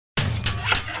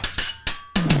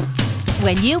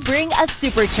When you bring a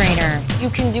super trainer, You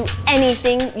can do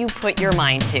anything you put your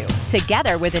mind to.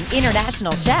 together with an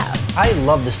international chef, I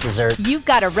love this dessert. you've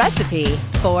got a recipe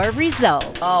for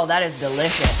results. Oh, that is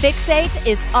delicious. Fixate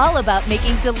is all about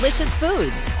making delicious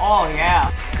foods, Oh,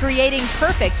 yeah. creating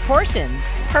perfect portions,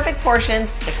 Perfect portions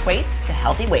equates to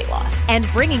healthy weight loss. and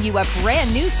bringing you a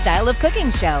brand new style of cooking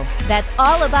show that's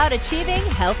all about achieving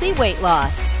healthy weight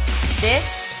loss. This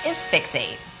is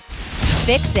Fixate.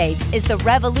 Fixate is the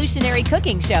revolutionary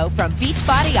cooking show from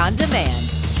Beachbody On Demand,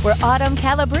 where Autumn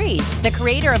Calabrese, the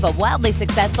creator of a wildly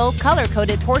successful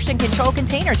color-coded portion control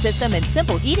container system and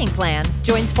simple eating plan,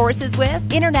 joins forces with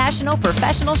international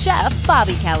professional chef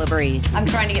Bobby Calabrese, I'm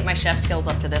trying to get my chef skills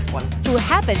up to this one. who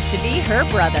happens to be her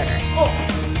brother.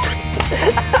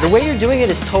 The way you're doing it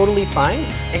is totally fine.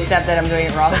 Except that I'm doing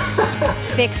it wrong.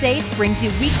 Fixate brings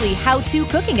you weekly how-to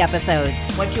cooking episodes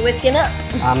What you whisking up?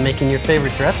 I'm making your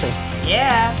favorite dressing.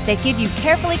 Yeah. that give you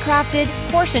carefully crafted,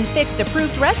 portion-fixed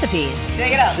approved recipes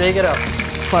Check it out. Shake it up.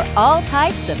 for all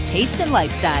types of taste and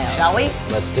lifestyles. Shall we?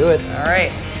 Let's do it. All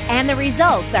right. And the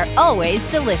results are always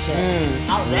delicious.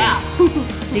 Oh, yeah.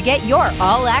 To get your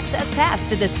all-access pass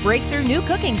to this breakthrough new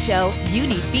cooking show, you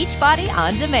need Beachbody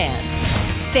On Demand.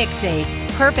 Fixate,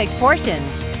 perfect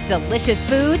portions, delicious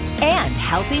food, and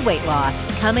healthy weight loss.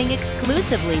 Coming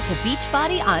exclusively to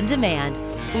Beachbody On Demand,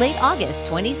 late August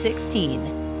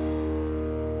 2016.